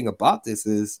surprising thing about this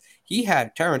is he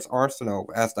had Terrence Arsenault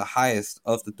as the highest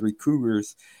of the 3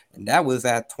 Cougars, and that was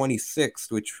at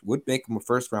 26th, which would make him a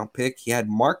first-round pick. He had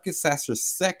Marcus Sasser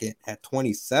second at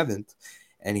 27th,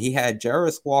 and he had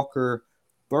Jarace Walker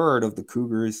third of the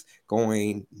Cougars,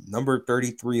 going number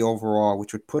 33 overall,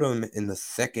 which would put him in the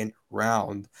second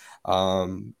round.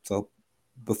 So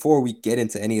before we get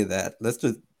into any of that,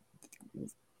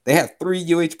 they have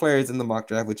 3 UH players in the mock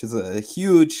draft, which is a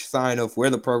huge sign of where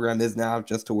the program is now,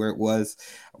 just to where it was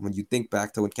when you think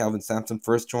back to when Kelvin Sampson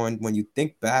first joined. When you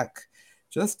think back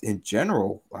just in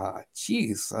general,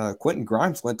 Quentin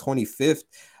Grimes went 25th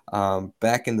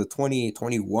back in the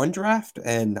 2021 draft,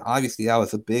 and obviously that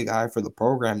was a big eye for the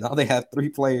program. Now they have 3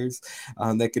 players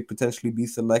that could potentially be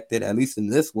selected, at least in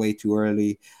this way too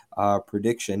early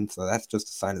prediction, so that's just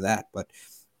a sign of that. But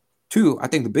 2, I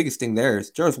think the biggest thing there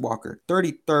is Jarace Walker,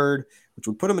 33rd, which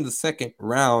would put him in the second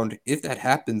round. If that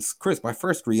happens, Chris, my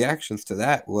first reactions to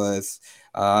that was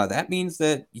that means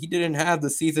that he didn't have the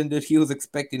season that he was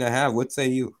expecting to have. What say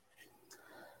you?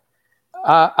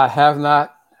 I have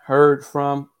not heard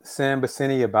from Sam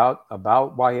Vecenie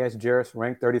about why he has Jarace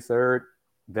ranked 33rd.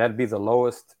 That'd be the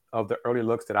lowest of the early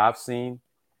looks that I've seen.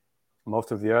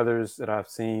 Most of the others that I've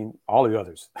seen, all the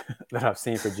others that I've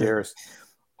seen for Jarace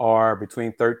are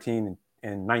between 13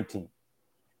 and 19.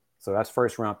 So that's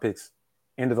first round picks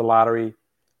into the lottery,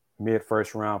 mid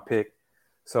first round pick.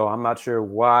 So I'm not sure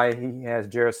why he has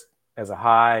Jarace as a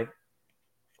high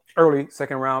early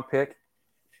second round pick.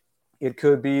 It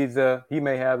could be he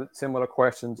may have similar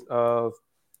questions of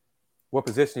what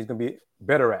position he's going to be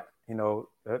better at.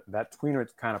 That tweener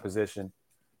kind of position.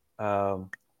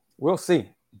 We'll see.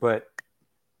 But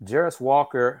Jarace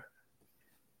Walker,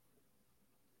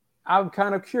 I'm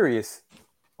kind of curious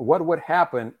what would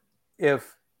happen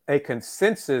if a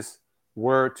consensus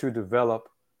were to develop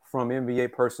from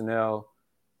NBA personnel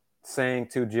saying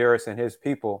to Jarace and his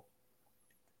people,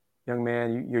 young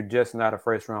man, you're just not a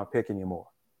first round pick anymore.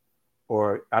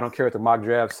 Or I don't care if the mock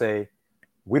draft say,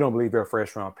 we don't believe you're a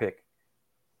first round pick.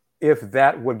 If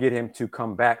that would get him to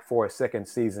come back for a second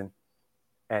season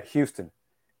at Houston,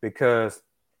 because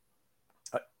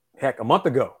heck, a month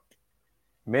ago,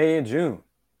 May and June,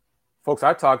 folks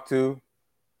I talked to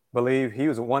believe he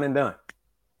was a one and done.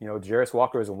 Jarace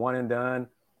Walker is a one and done.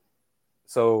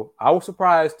 So I was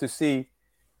surprised to see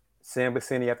Sam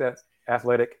Vecenie at that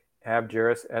Athletic have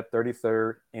Jarace at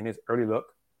 33rd in his early look.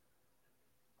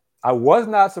 I was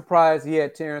not surprised he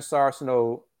had Terrence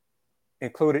Arsenault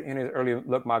included in his early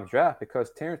look mock draft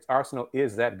because Terrence Arsenault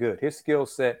is that good. His skill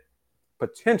set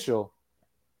potential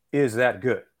is that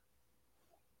good.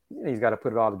 He's got to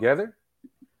put it all together.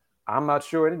 I'm not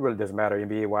sure it really doesn't matter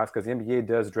NBA-wise because the NBA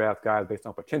does draft guys based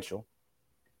on potential.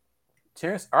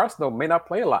 Terrence Arsenault may not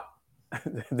play a lot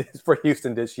for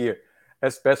Houston this year,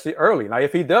 especially early. Now,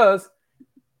 if he does,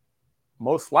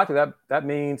 most likely that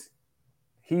means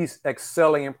he's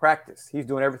excelling in practice. He's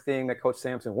doing everything that Coach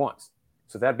Sampson wants.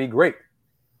 So that'd be great.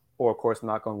 Or, of course,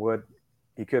 knock on wood,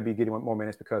 he could be getting more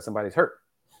minutes because somebody's hurt.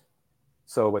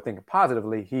 So we're thinking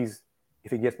positively,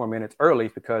 if he gets more minutes early,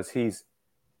 it's because he's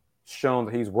shown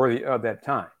that he's worthy of that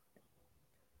time.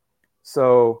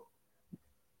 So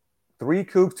 2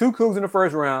 Cougs in the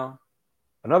first round,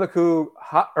 another Coug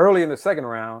early in the second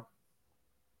round.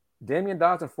 Damian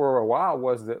Dotson for a while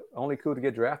was the only Coug to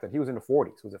get drafted. He was in the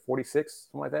 40s. Was it 46?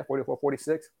 Something like that, 44,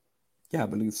 46? Yeah, I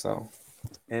believe so.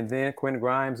 And then Quentin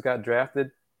Grimes got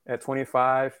drafted at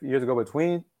 25 years ago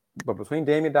between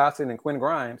Damian Dotson and Quentin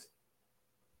Grimes.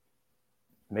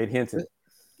 Nate Hinton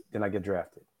did not get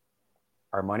drafted.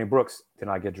 Armani Brooks did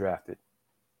not get drafted.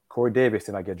 Corey Davis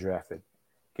did not get drafted.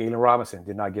 Galen Robinson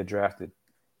did not get drafted.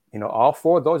 All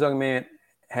four of those young men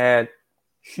had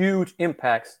huge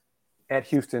impacts at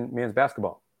Houston men's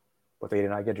basketball, but they did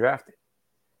not get drafted.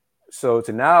 So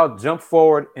to now jump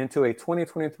forward into a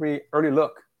 2023 early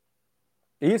look,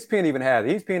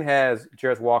 ESPN has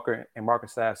Jarace Walker and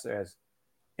Marcus Sasser as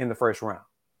in the first round.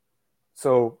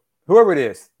 So whoever it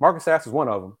is, Marcus Sasser is one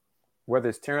of them, whether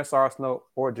it's Terrence Arsenault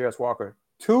or Jarace Walker,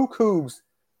 2 Cougs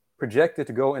projected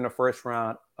to go in the first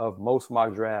round of most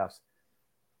mock drafts.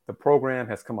 The program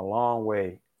has come a long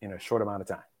way in a short amount of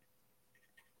time.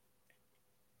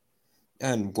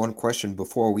 And one question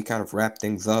before we kind of wrap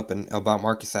things up and about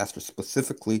Marcus Sasser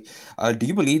specifically, do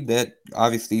you believe that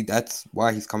obviously that's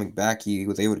why he's coming back? He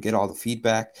was able to get all the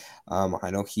feedback. I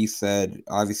know he said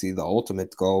obviously the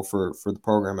ultimate goal for the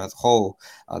program as a whole,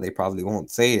 they probably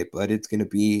won't say it, but it's going to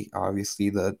be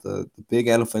obviously the big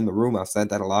elephant in the room. I've said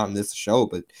that a lot in this show,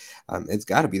 but it's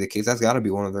got to be the case. That's got to be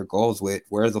one of their goals with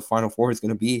where the Final Four is going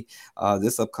to be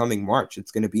this upcoming March.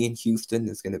 It's going to be in Houston.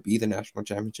 It's going to be the national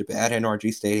championship at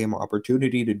NRG Stadium. Opportunity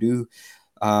to do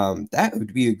that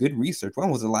would be a good research. When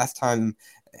was the last time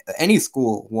any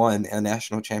school won a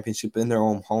national championship in their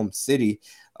own home city?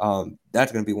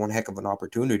 That's going to be one heck of an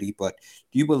opportunity. But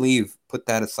do you believe, put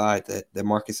that aside, that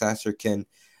Marcus Sasser can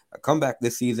come back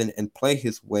this season and play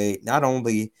his way not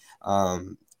only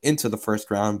into the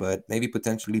first round, but maybe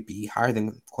potentially be higher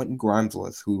than Quentin Grimes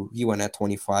was, who he went at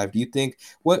 25? Do you think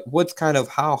what's kind of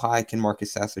how high can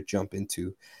Marcus Sasser jump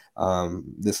into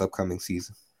this upcoming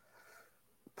season?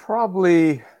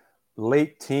 Probably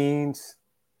late teens,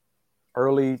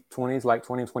 early 20s, like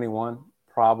 2021,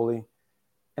 probably.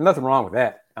 And nothing wrong with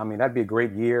that. I mean, that'd be a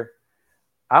great year.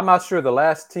 I'm not sure the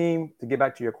last team, to get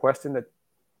back to your question, that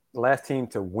the last team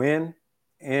to win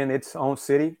in its own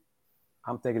city,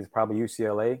 I'm thinking it's probably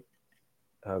UCLA,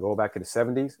 go back to the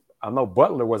 70s. I know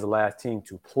Butler was the last team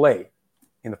to play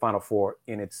in the Final Four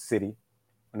in its city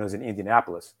when it was in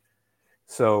Indianapolis.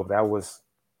 So that was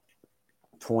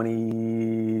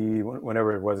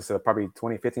whenever it was, probably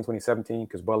 2015, 2017,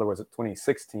 because Butler was at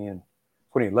 2016 and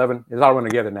 2011. It's all run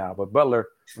together now. But Butler,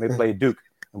 when they played Duke,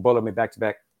 and Butler made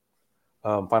back-to-back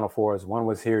Final Fours. One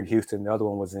was here in Houston. The other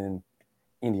one was in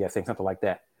India, I think, something like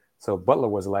that. So Butler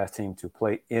was the last team to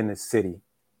play in the city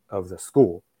of the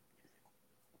school.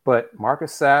 But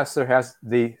Marcus Sasser has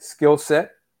the skill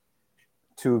set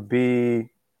to be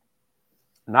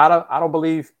I don't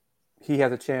believe he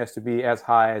has a chance to be as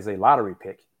high as a lottery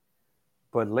pick,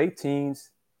 but late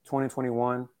teens,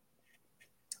 2021,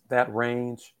 that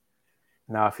range,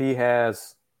 Now, if he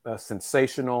has a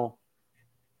sensational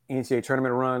NCAA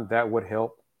tournament run, that would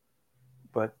help.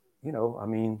 But, I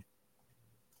mean,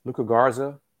 Luka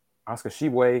Garza, Oscar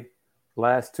Tshiebwe,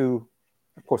 last two,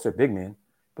 of course, they're big men,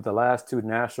 but the last two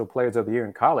National Players of the Year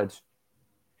in college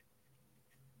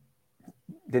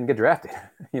didn't get drafted.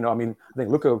 I think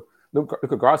Luka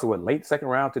Garza went late second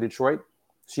round to Detroit.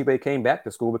 Tshiebwe came back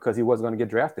to school because he wasn't going to get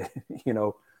drafted.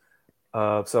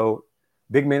 So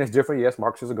big men is different. Yes,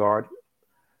 Marcus is a guard.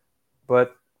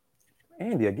 But,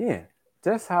 Andy, again,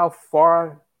 just how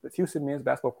far the Houston men's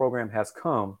basketball program has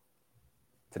come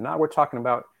to now we're talking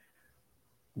about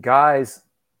guys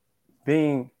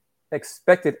being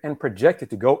expected and projected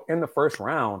to go in the first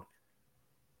round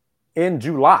in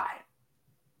July.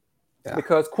 Yeah.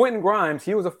 Because Quentin Grimes,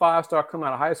 he was a 5-star coming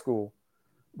out of high school,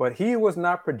 but he was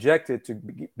not projected to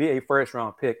be a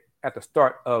first-round pick at the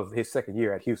start of his second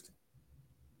year at Houston.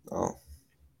 Oh.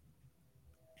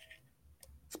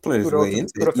 He's played his way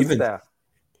into it.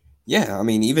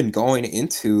 Even going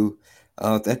into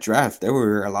that draft, there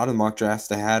were a lot of mock drafts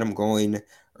that had him going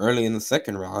early in the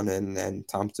second round, and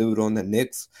Tom Thibodeau and the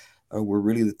Knicks were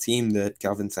really the team that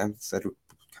Kelvin Sampson said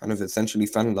kind of essentially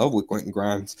fell in love with Quentin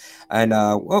Grimes. And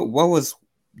what was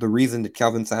the reason that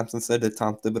Kelvin Sampson said that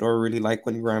Tom Thibodeau really liked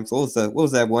Quentin Grimes? What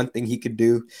was that one thing he could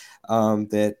do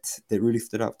that really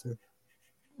stood out to him?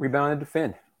 Rebound and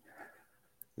defend.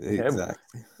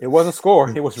 Exactly. It wasn't score.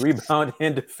 It was rebound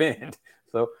and defend.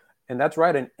 So, and that's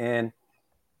right. And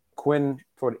Quinn,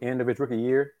 toward the end of his rookie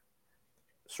year,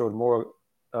 showed more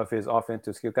of his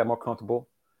offensive skill, got more comfortable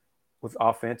with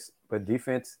offense, but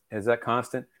defense is that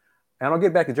constant. And I'll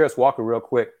get back to Jarace Walker real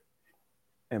quick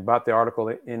and about the article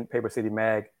in Paper City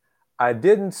Mag. I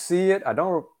didn't see it. I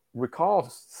don't recall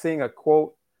seeing a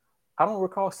quote. I don't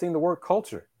recall seeing the word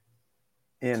culture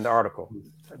in the article.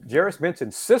 Jarace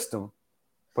mentioned system,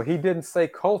 but he didn't say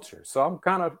culture. So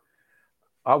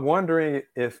I'm wondering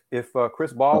if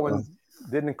Chris Baldwin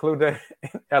didn't include that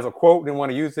as a quote, didn't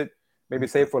want to use it, maybe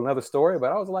save for another story.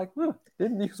 But I was like,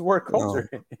 didn't use the word culture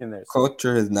in there.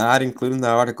 Culture is not included in the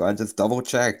article. I just double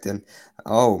checked, and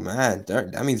oh man,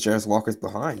 that means Jarace Walker's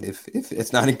behind. If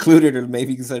it's not included, or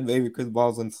maybe you said maybe Chris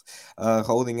Baldwin's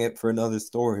holding it for another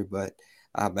story, but.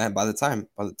 Man, by the time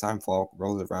fall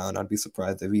rolls around, I'd be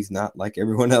surprised if he's not like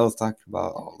everyone else talking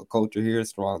about, the culture here is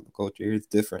strong, the culture here is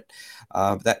different.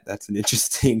 That's an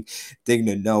interesting thing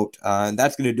to note. And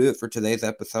that's going to do it for today's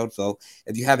episode. So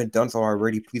if you haven't done so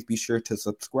already, please be sure to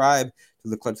subscribe to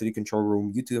the Clutch City Control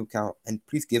Room YouTube account, and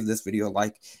please give this video a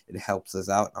like. It helps us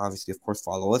out. Obviously, of course,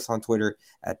 follow us on Twitter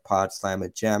at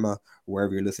PodSlammaJamma,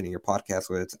 wherever you're listening to your podcast,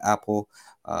 whether it's Apple,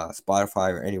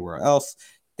 Spotify, or anywhere else.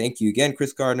 Thank you again,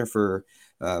 Chris Gardner, for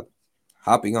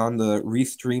hopping on the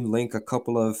Restream link a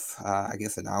couple of,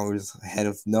 an hours ahead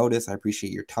of notice. I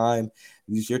appreciate your time.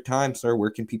 Use your time, sir. Where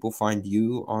can people find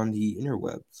you on the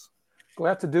interwebs?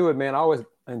 Glad to do it, man. I always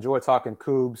enjoy talking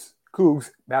Cougs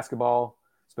basketball,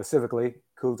 specifically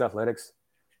Cougs athletics.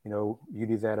 You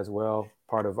do that as well,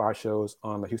 part of our shows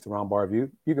on the Houston Roundball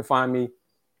Review. You can find me,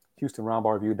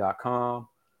 HoustonRoundballReview.com,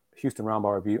 Houston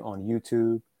Roundball Review on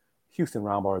YouTube, Houston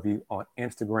Roundball Review on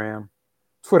Instagram,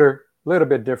 Twitter, a little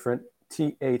bit different,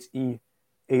 THEHR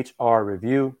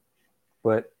Review.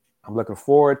 But I'm looking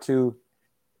forward to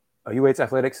a UH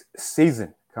Athletics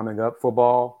season coming up.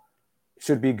 Football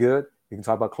should be good. You can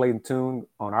talk about Clayton Tune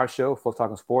on our show, Folks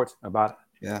Talking Sports, about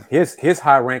his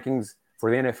high rankings for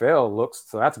the NFL looks.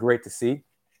 So that's great to see.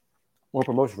 More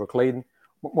promotion for Clayton,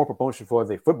 more promotion for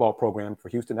the football program for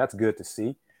Houston. That's good to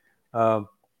see.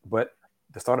 But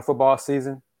the start of football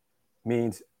season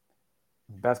means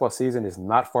basketball season is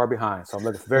not far behind. So I'm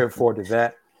looking very forward to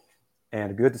that.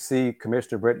 And good to see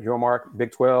Commissioner Brett Yormark,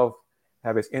 Big 12,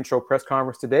 have his intro press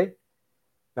conference today.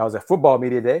 That was at Football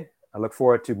Media Day. I look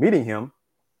forward to meeting him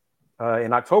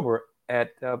in October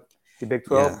at the Big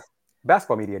 12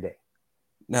 Basketball Media Day.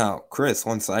 Now, Chris,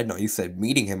 one side note, you said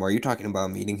meeting him. Are you talking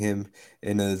about meeting him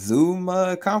in a Zoom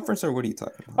conference, or what are you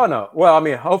talking about? Oh, no. Well, I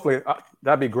mean, hopefully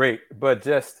that'd be great. But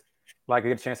just like I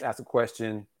get a chance to ask a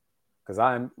question,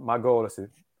 because my goal is to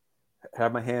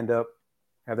have my hand up,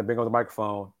 have them bring on the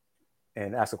microphone,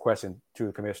 and ask a question to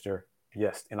the commissioner,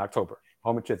 yes, in October.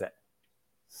 Hold me to that.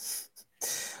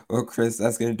 Well, Chris,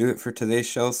 that's going to do it for today's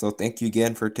show. So thank you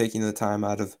again for taking the time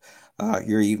out of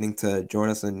your evening to join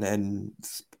us and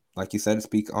like you said,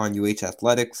 speak on UH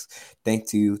Athletics.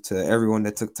 Thank you to everyone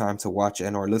that took time to watch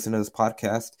and or listen to this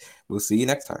podcast. We'll see you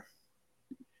next time.